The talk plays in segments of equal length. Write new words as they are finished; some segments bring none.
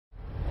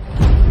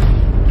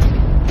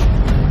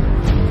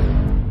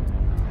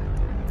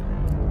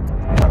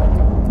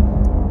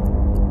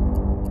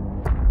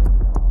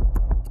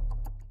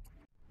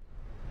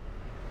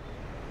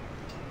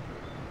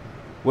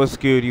What's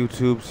good,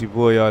 YouTube? It's your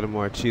boy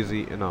Audemars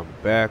Chizzy, and I'm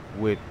back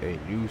with a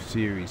new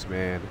series,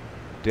 man.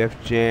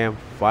 Def Jam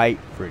Fight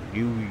for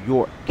New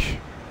York.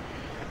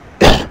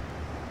 If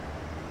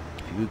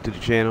you're new to the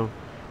channel,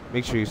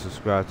 make sure you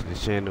subscribe to the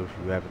channel if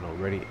you haven't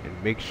already,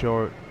 and make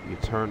sure you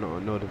turn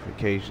on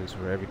notifications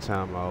for every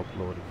time I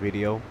upload a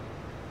video.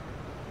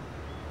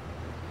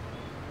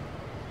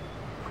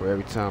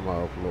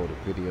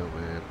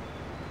 Man.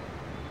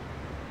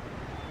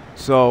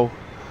 So,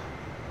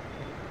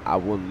 I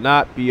will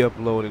not be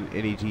uploading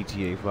any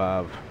GTA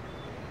 5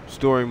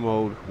 story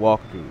mode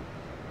walkthrough.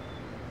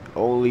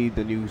 Only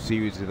the new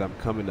series that I'm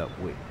coming up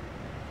with.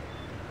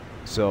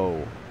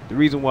 So, the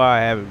reason why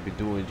I haven't been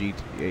doing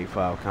GTA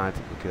 5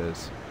 content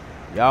because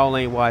y'all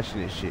ain't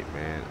watching this shit,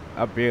 man.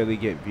 I barely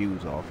get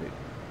views off it.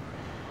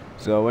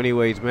 So,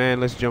 anyways, man,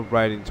 let's jump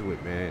right into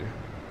it, man.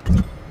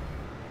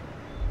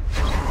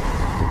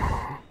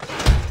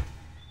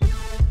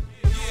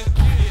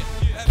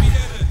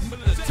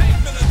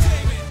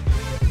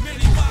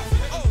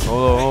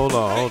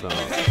 Hold on.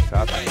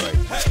 Copyright.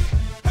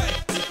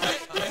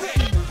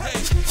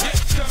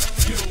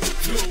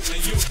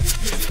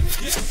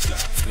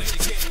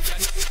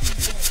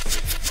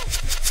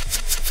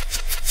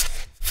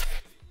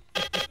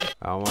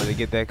 I don't want to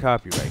get that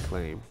copyright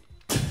claim.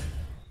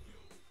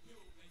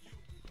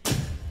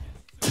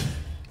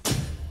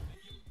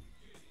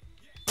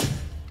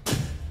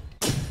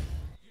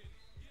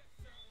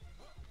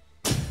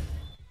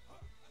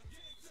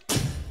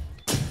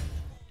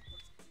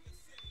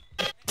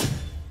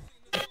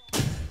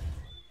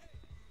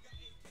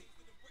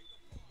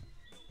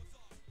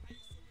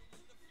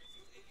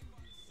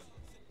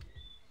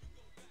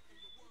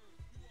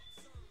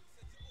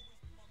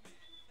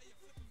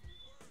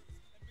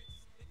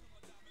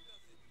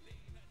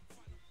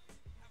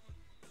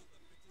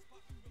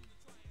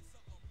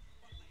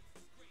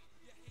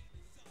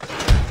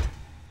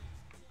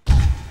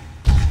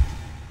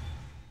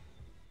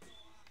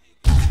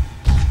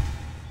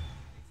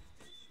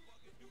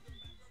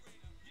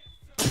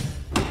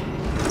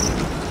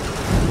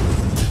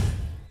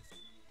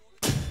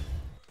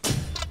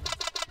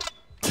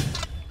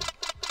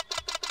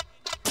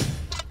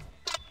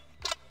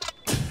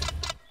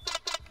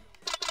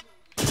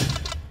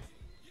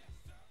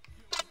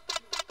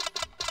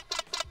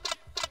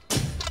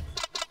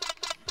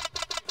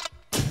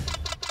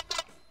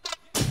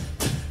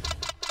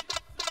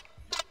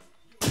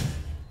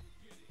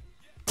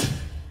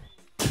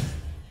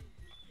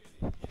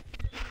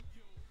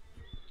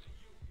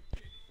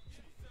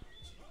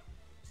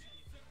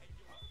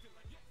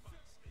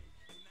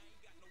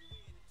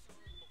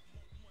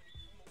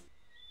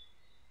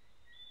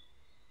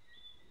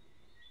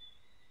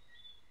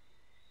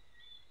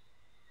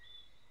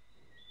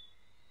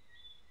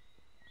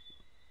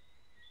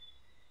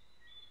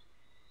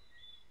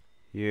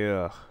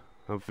 Yeah,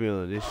 I'm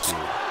feeling this shit.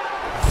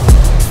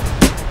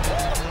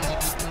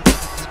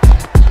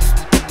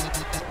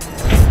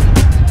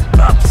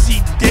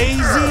 Upsy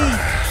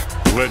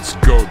daisy! Let's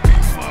go,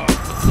 D-Mob.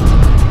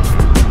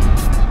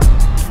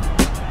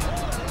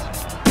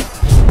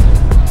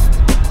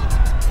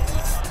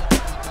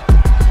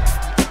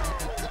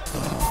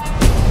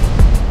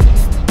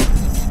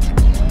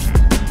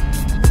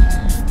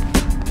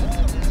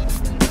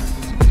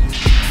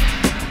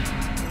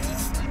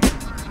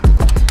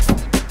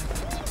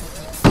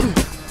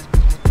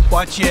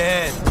 Watch your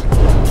head.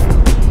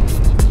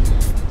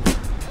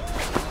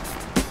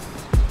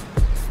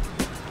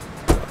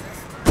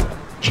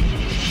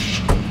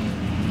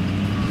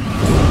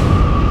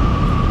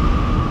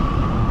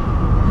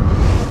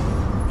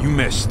 You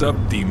messed up,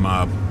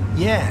 D-Mob.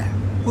 Yeah.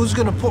 Who's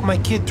gonna put my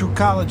kid through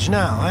college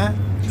now, huh?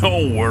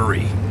 Don't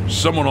worry.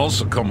 Someone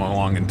else will come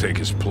along and take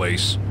his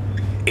place.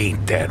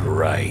 Ain't that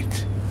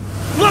right?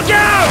 Look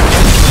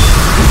out!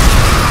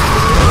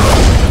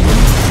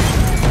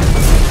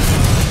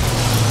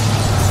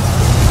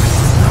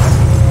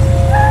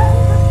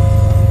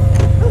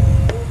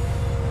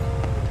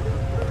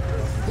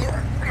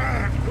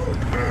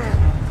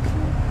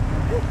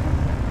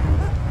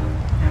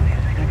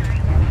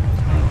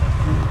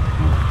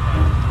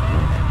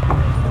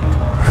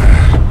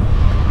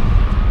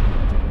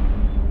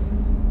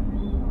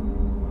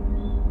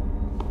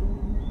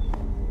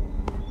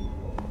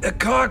 The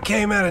car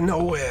came out of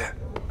nowhere.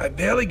 I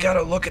barely got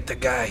a look at the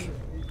guy.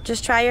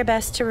 Just try your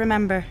best to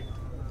remember.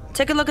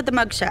 Take a look at the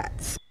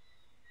mugshots.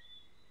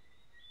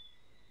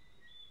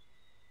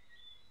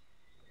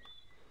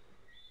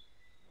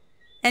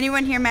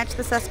 Anyone here match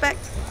the suspect?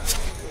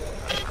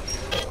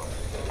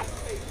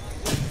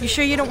 You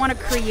sure you don't want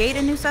to create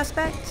a new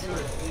suspect?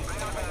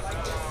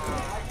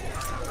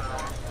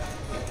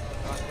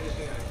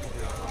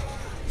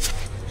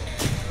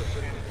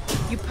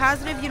 You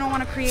positive you don't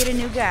want to create a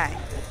new guy?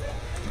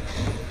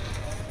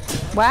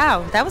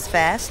 Wow, that was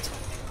fast.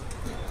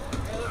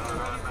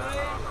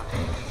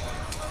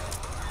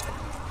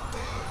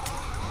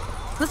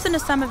 Listen to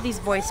some of these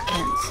voice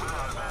pins.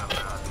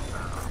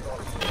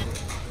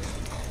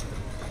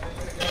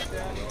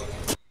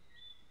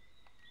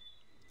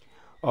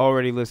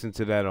 Already listened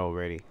to that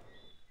already.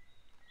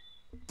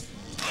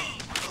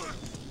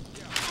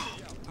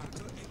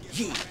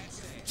 Yeah.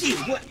 Yeah,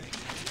 what?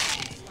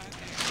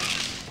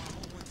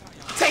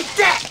 Take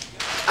that!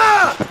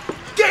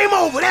 Game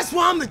over. That's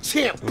why I'm the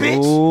champ,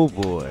 bitch. Oh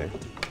boy.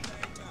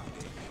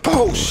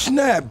 Oh,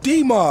 snap,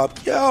 D-Mob.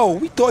 Yo,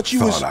 we thought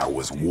you was... Thought I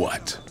was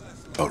what?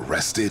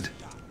 Arrested?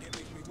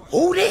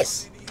 Who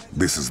this?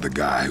 This is the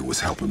guy who was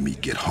helping me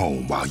get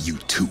home while you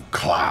two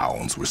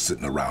clowns were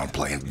sitting around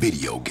playing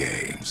video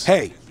games.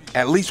 Hey,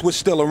 at least we're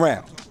still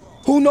around.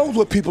 Who knows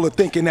what people are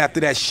thinking after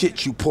that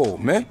shit you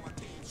pulled, man?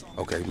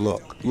 Okay,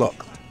 look.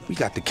 We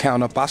got to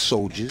count up our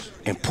soldiers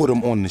and put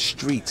them on the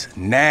streets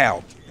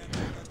now.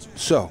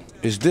 So,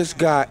 is this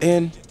guy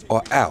in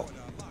or out?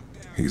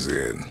 He's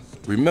in.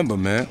 Remember,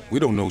 man, we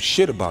don't know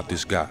shit about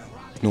this guy.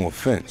 No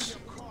offense.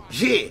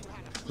 Yeah,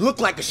 look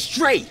like a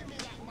stray.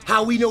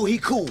 How we know he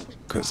cool?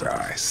 'Cause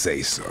I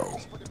say so.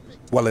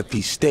 Well, if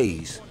he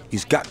stays,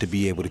 he's got to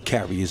be able to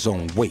carry his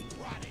own weight.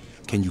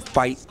 Can you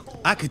fight?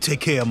 I could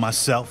take care of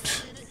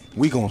myself.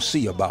 We gonna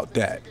see about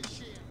that.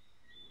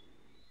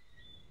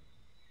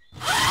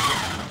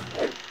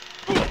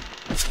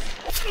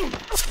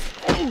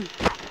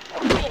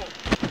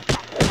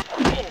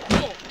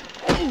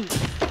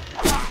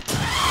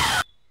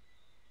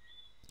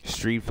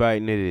 Street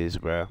fighting it is,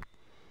 bro.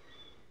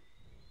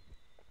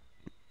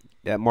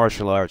 That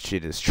martial arts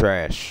shit is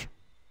trash.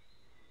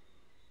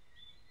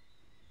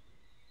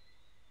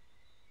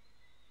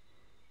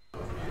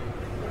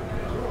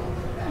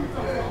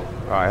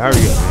 Alright,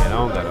 hurry up, man. I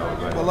don't got all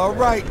night. Well, all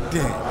right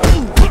then.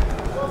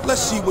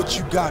 Let's see what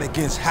you got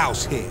against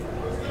Househead.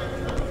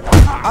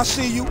 I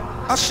see you.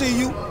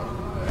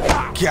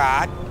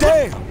 God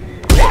damn.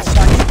 That's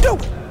how you do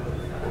it.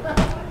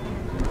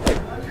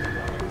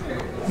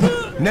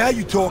 Now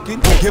you talking.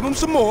 Give him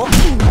some more.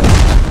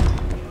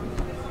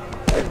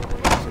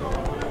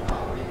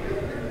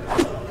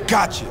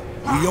 Gotcha.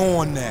 We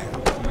on now.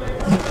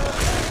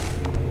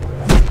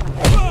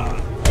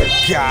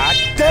 God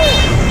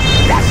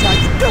damn. That's how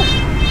you do it.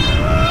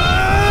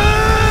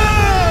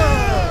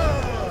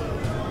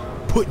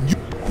 Putting you.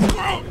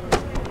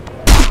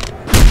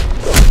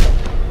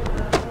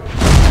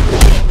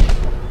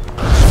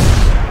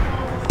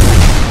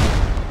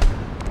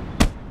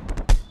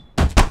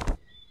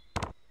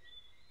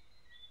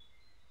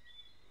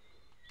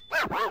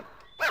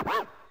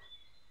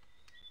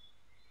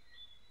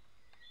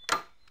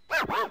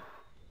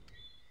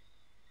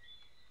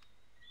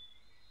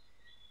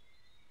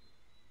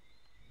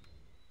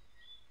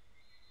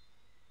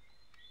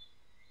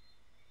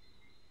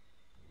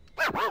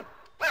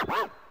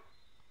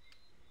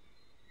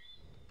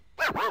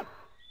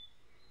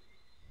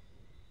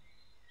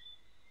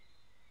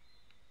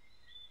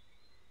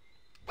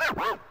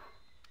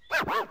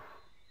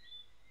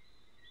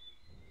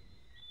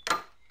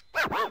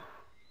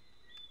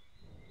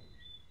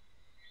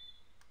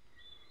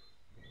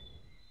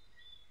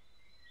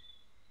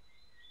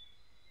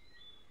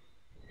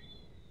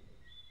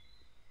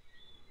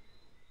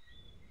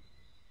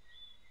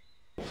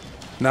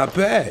 Not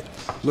bad.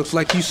 Looks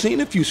like you've seen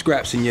a few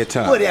scraps in your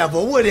time.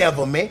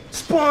 Whatever, man.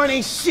 Sparring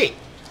ain't shit.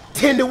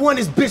 10 to 1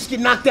 this bitch get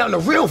knocked out in a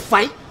real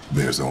fight.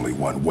 There's only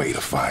one way to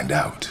find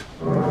out.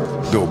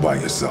 Go buy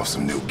yourself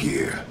some new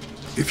gear.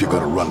 If you're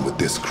gonna run with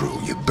this crew,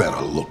 you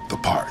better look the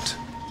part.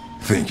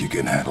 Think you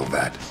can handle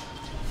that?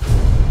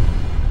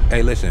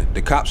 Hey, listen,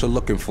 the cops are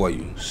looking for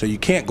you, so you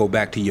can't go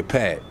back to your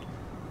pad.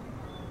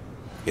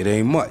 It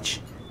ain't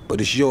much, but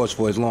it's yours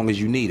for as long as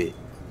you need it.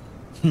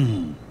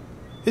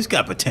 It's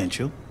got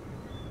potential.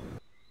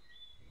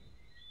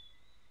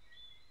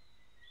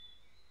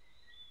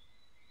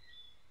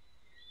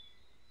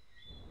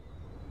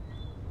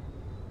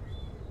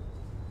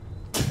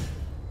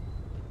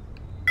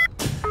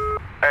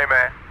 Hey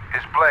man,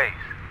 it's Blaze.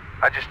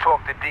 I just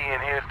talked to D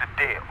and here's the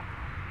deal.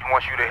 He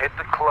wants you to hit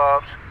the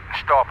clubs and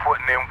start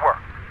putting in work.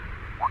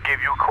 We'll give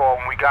you a call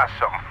when we got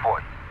something for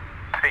you.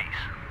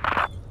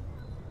 Peace.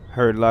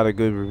 Heard a lot of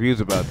good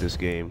reviews about this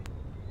game.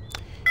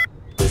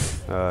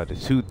 The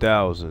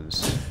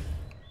 2000s.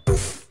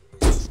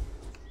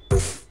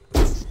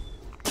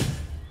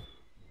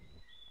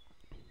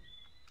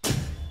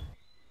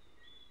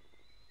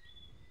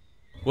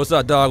 What's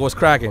up, dog? What's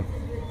cracking?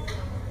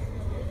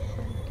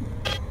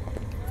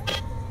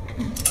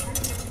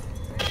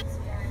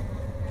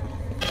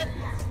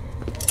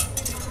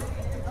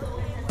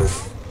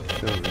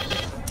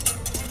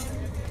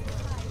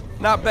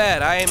 Not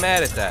bad. I ain't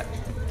mad at that.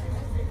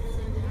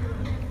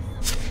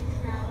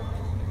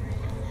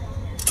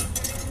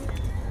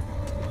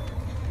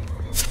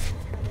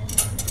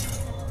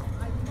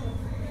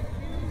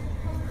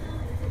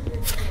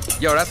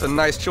 Yo, that's a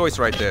nice choice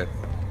right there.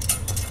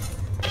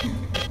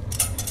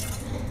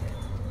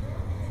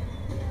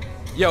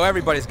 Yo,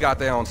 everybody's got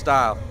their own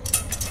style.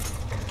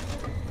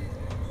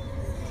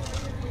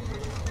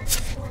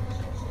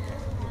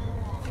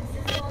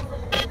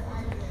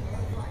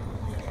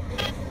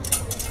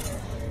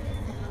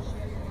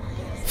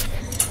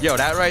 Yo,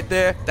 that right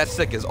there, that's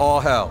sick as all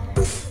hell.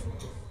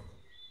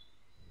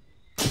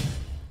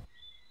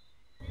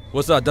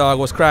 What's up, dog?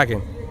 What's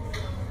cracking?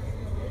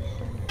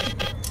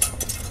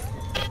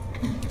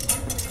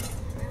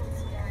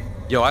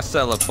 Yo, I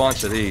sell a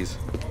bunch of these.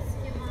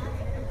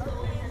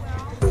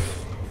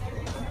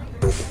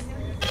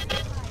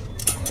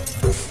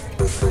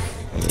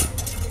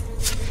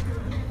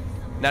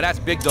 Now that's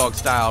big dog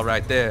style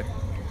right there.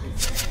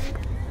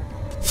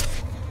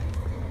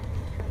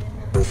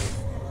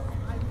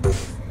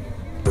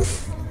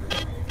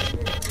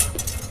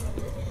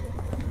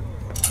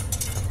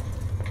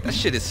 That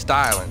shit is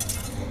styling.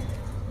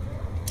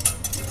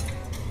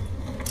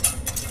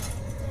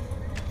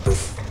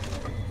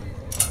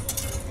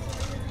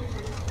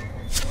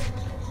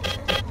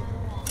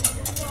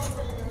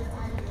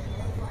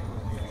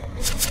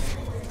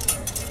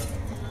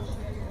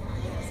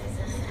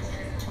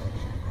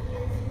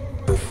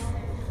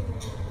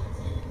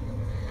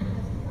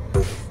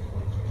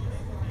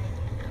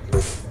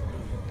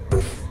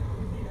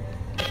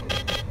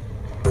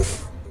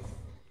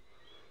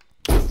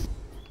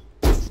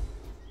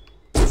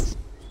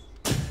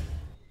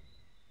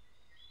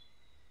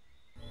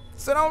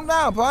 Sit on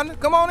down, partner.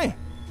 Come on in.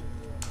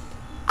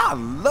 I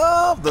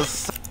love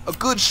a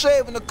good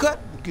shave and a cut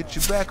will get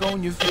you back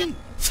on your feet.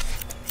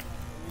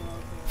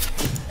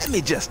 Let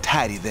me just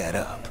tidy that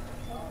up.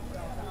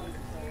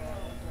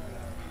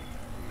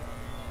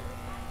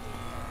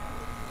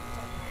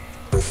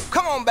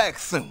 Come on back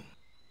soon.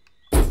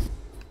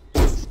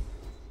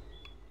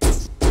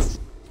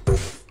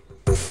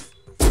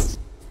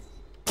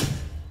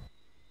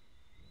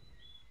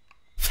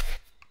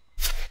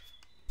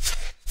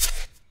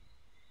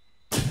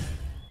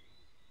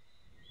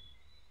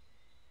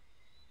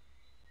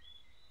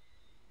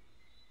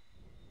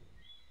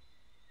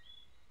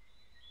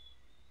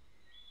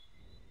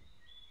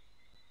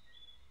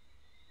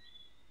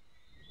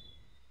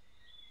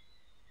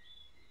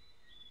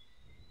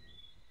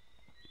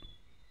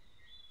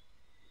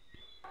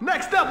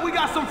 Next up, we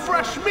got some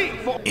fresh meat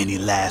for... Any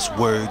last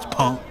words,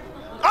 punk?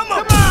 Come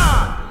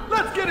on!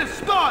 Let's get it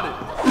started!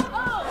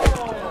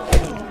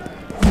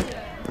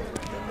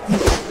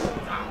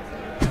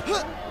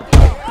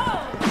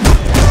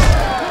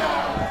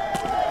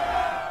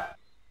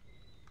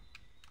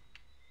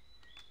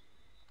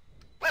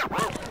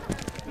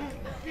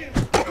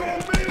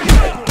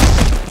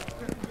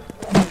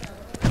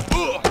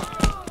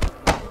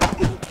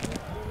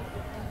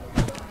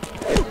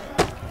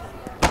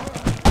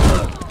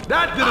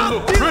 That didn't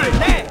look pretty!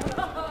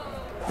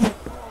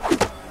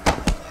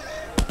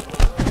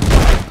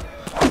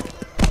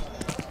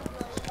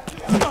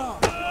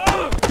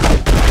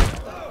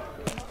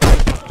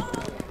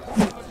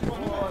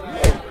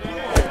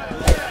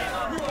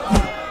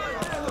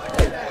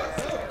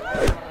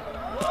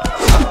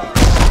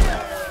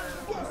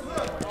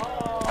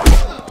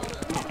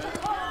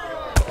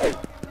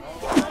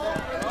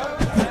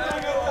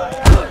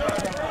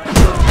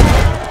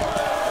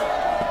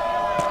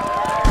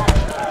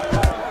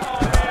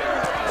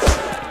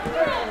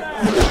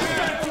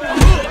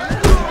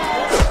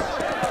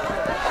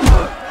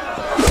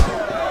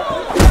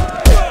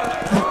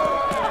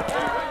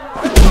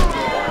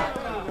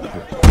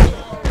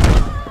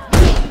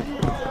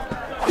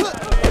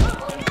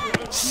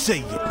 Say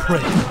your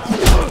prayers.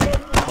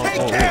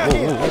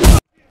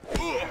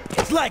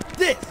 It's like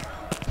this.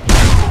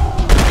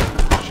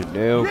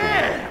 Chanel.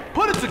 Yeah!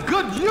 Put it to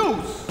good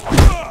use!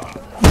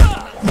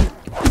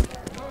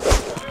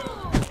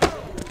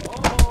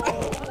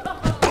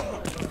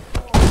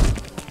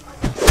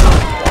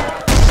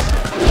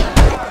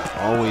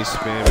 Always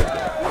spam it.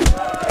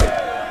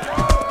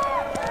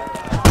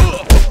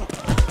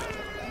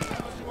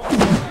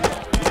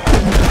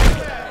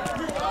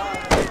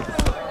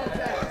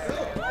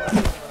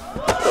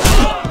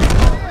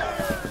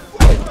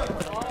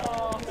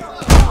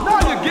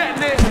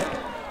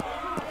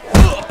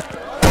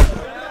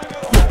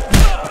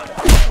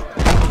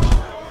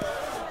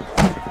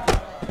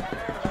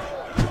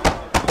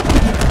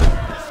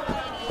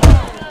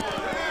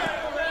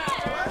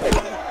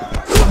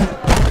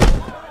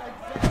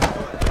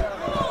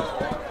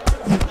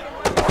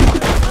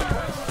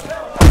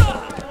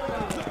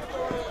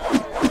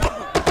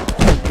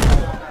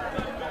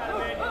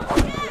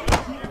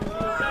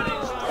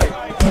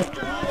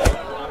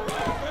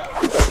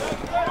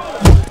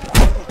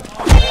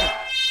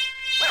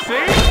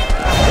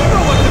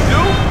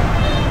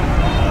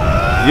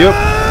 Yep.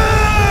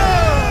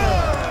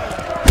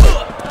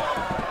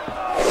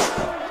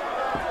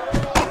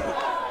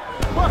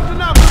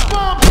 Busting out the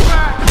bomb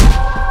track.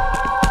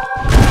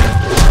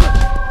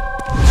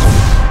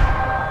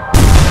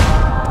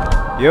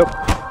 Yep.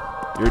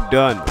 You're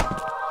done.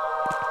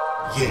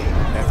 Yeah,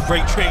 that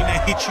freight train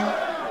that hit you,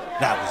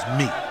 that was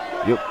me.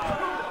 Yep.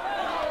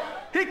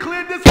 He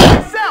cleared this for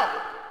himself.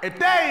 If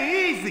that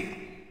ain't easy.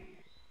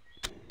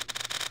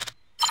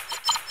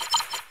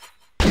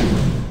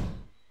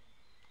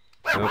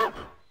 Yep.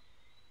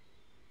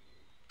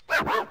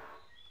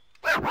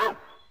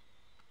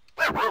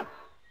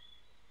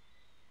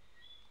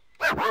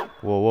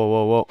 Whoa, whoa,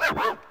 whoa, whoa.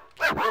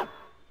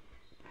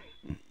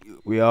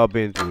 We all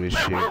been through this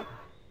shit.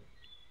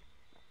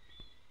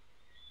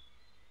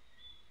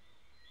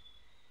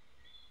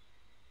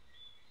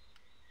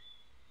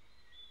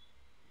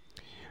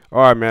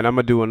 Alright, man, I'm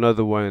gonna do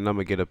another one and I'm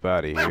gonna get up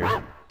out of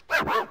here.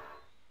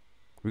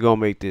 We're gonna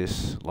make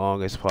this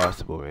long as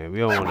possible, man. We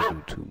don't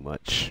want to do too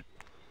much.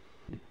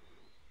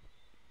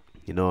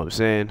 You know what I'm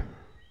saying?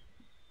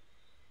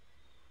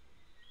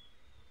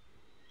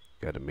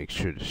 Gotta make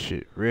sure the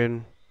shit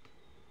written.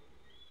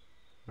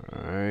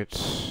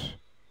 Alright.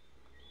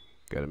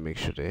 Gotta make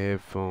sure the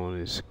headphone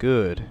is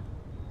good.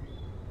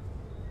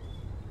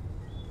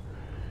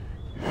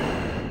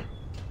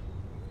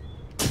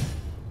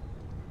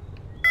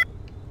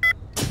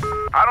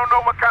 I don't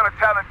know what kind of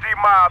talent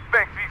D-Mob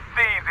thinks he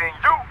sees in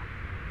you,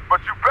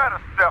 but you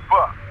better step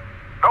up.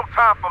 No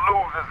time for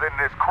losers in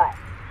this crew.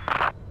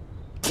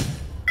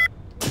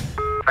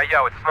 Hey,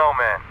 yo, it's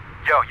Snowman.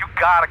 Yo, you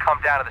gotta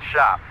come down to the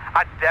shop.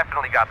 I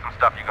definitely got some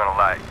stuff you're gonna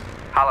like.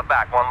 Holla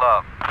back, one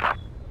love.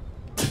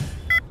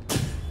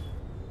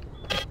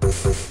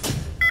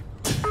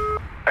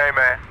 Hey,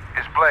 man,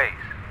 it's Blaze.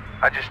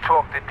 I just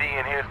talked to D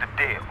and here's the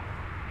deal.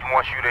 He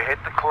wants you to hit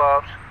the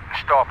clubs and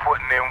start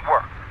putting in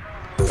work.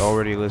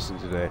 Already listened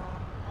to that.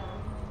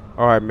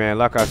 Alright, man,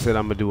 like I said,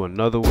 I'm gonna do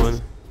another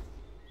one.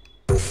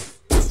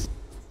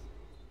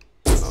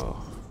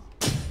 Oh.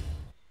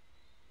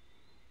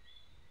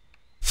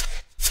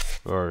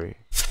 Sorry.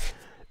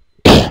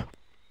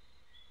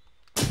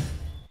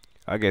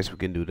 I guess we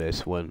can do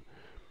this one.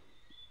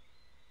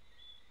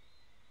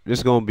 This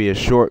is gonna be a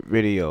short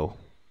video.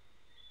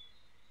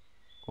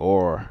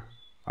 Or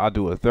I'll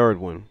do a third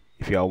one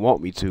if y'all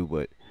want me to,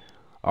 but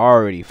I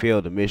already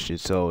failed the mission,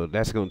 so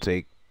that's gonna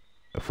take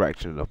a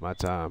fraction of my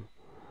time.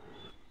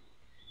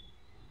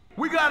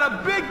 We got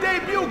a big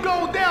debut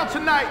going down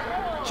tonight.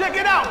 Check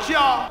it out,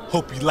 y'all.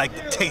 Hope you like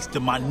the taste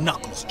of my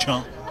knuckles,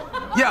 chump.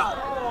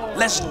 Yo,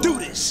 let's do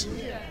this.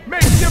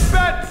 Make your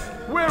bets.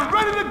 We're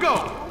ready to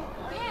go.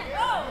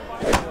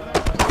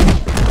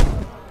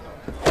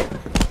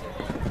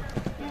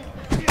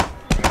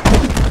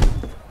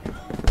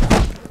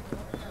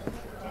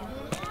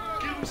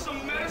 Give him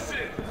some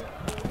medicine.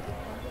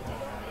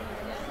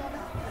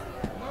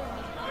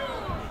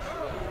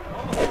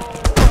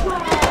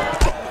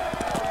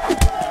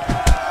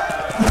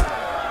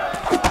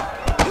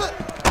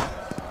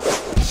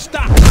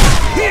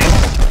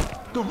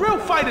 The real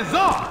fight is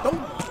on.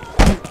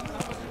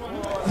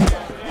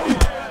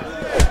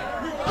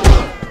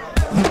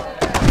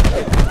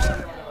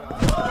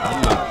 Oh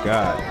my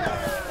God.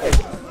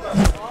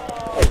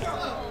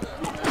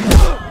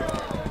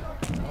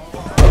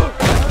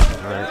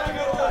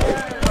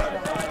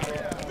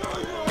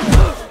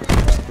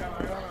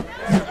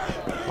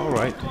 All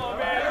right.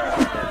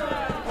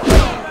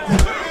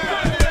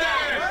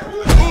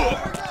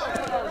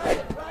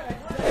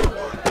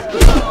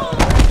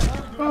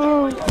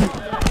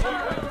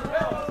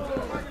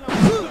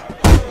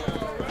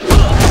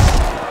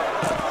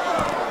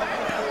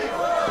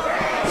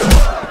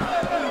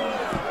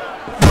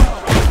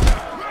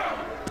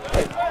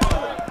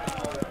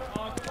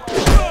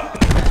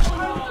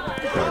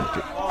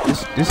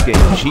 This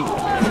game cheap,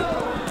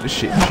 man. This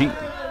shit cheap.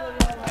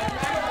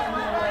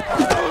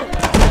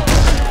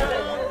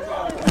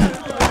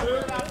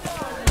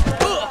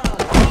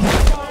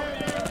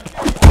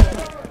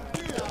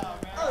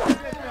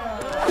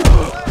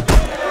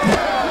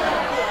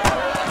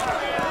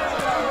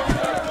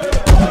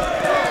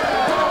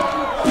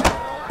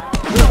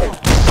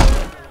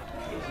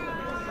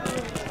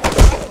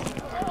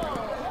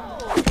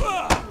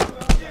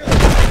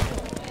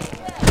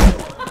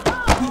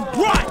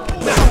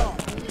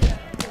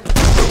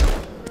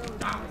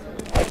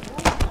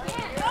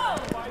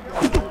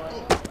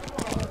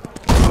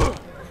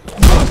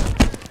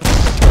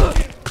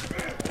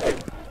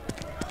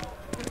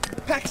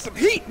 Pack some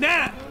heat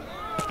now.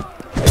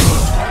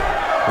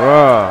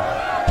 Bruh.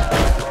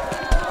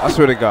 I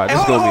swear to God, this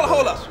is gonna be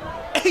hold up.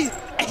 Hey,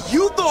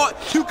 you thought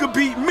you could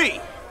beat me?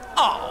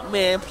 Oh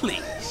man,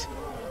 please.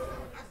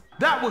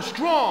 That was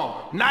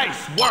strong.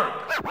 Nice work.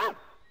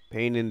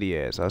 pain in the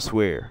ass, I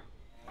swear.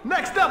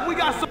 Next up, we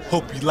got some.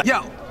 Hope you like.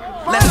 Yo,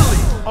 finally,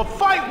 a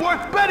fight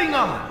worth betting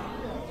on.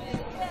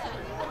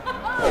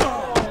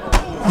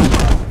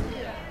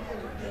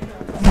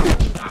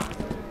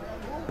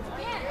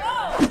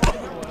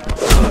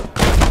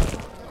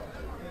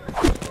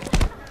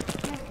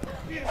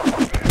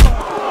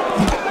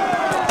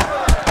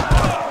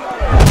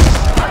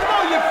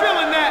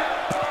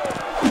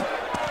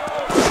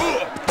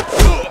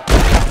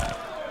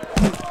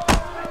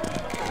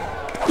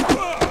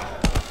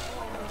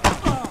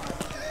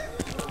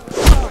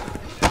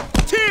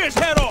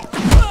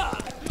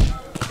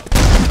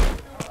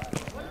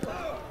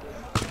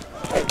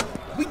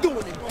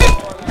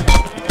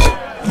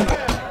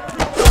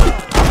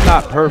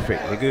 Not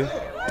perfect, nigga.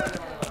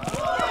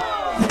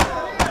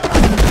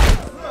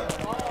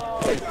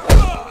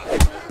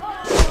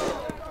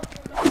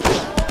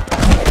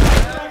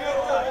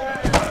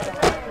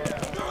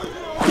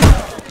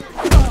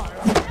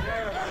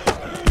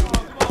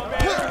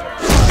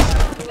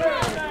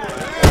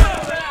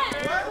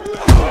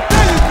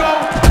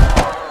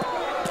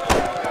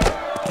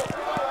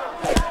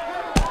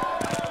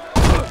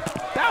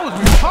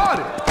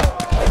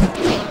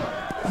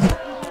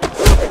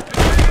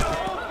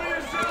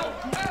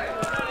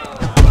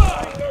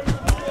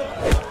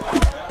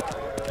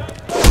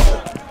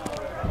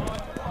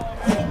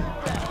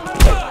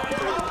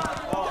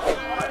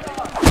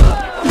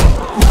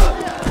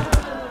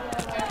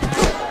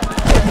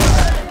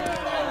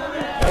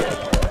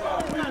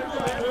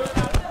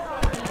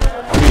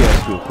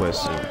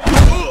 request soon.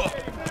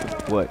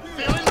 What?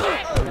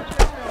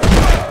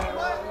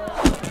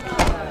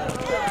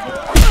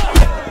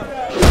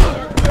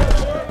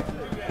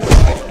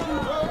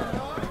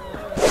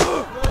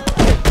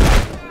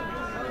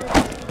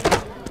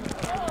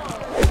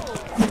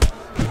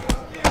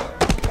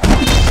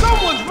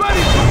 Someone's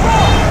ready to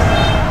roll!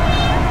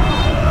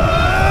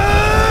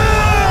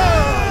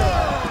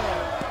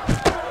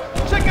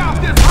 Check out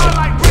this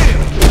highlight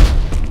reel!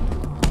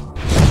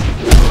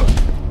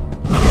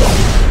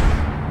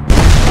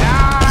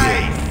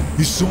 Nice!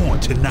 It's on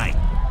tonight.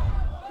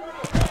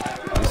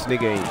 This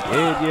nigga ain't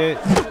dead yet.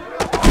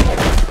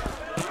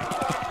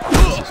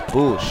 This is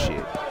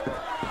bullshit.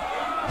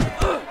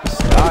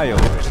 Die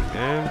already,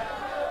 man.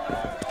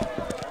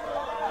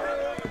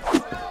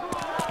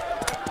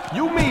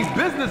 You mean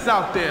business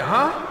out there,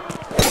 huh?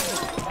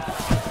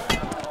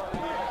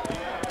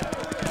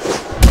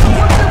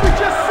 What did we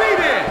just see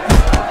there?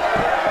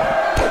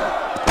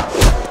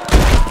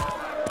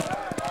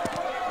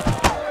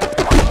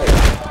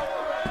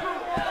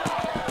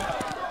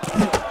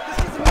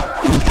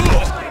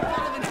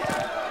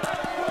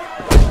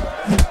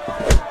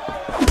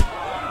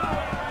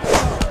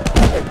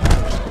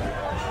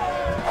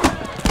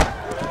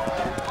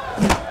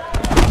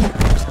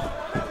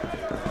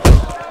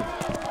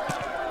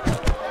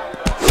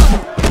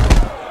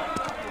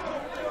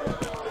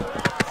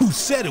 Who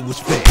said it was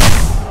fair?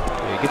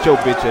 Yeah, get your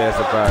bitch ass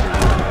up out of here,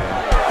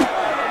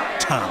 man.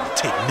 Time to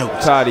take notes.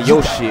 I'm tired of your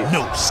You got shit.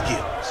 No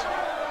skills.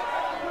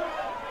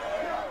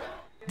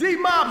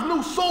 D-Mob's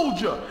new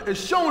soldier is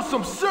showing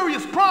some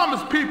serious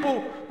promise,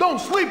 people. Don't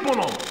sleep on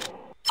him.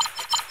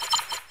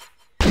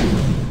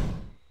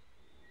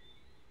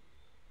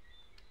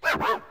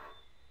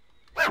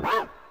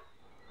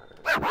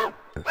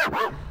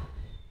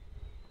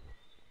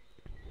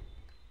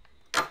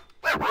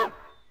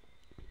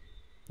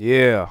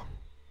 Yeah.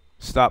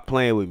 Stop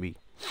playing with me.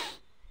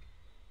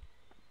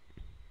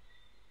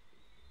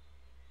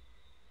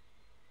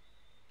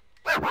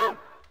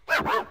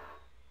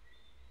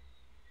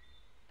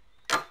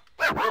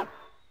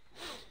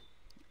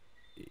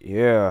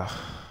 Yeah.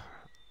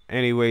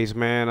 Anyways,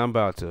 man, I'm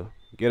about to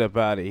get up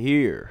out of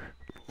here.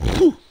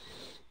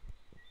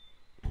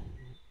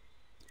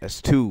 That's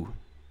 2.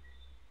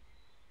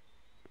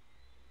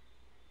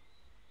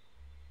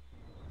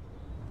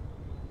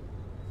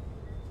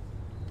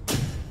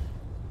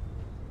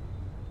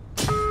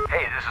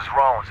 Hey, this is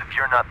Rollins. If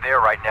you're not there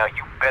right now,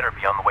 you better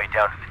be on the way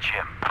down to the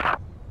gym.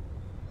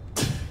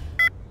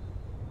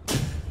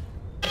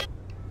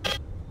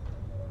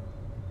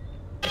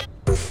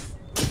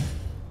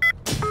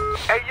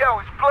 Hey, yo,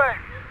 it's Blaze.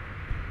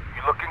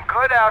 You looking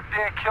good out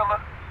there, killer.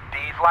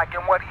 D's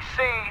liking what he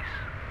sees.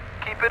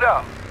 Keep it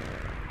up.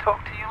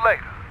 Talk to you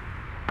later.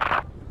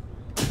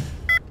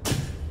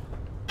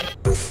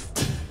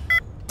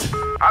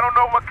 I don't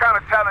know what kind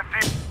of talent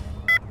D...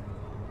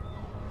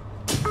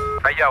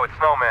 Hey, yo, it's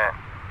Snowman.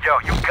 Yo,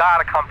 you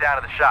gotta come down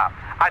to the shop.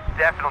 I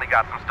definitely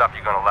got some stuff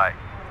you're gonna like.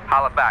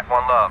 Holla back,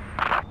 one love.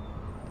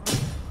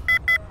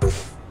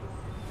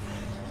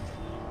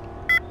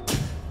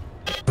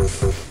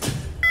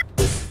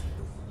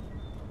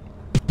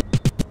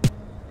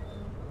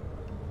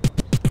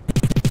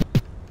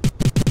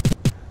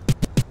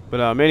 But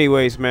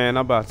anyways, man,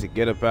 I'm about to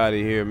get up out of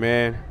here,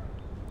 man.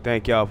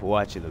 Thank y'all for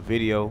watching the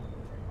video.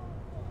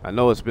 I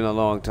know it's been a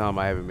long time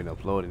I haven't been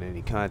uploading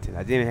any content.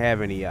 I didn't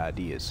have any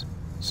ideas.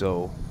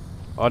 So,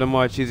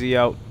 Audemars Chizzy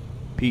out.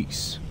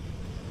 Peace.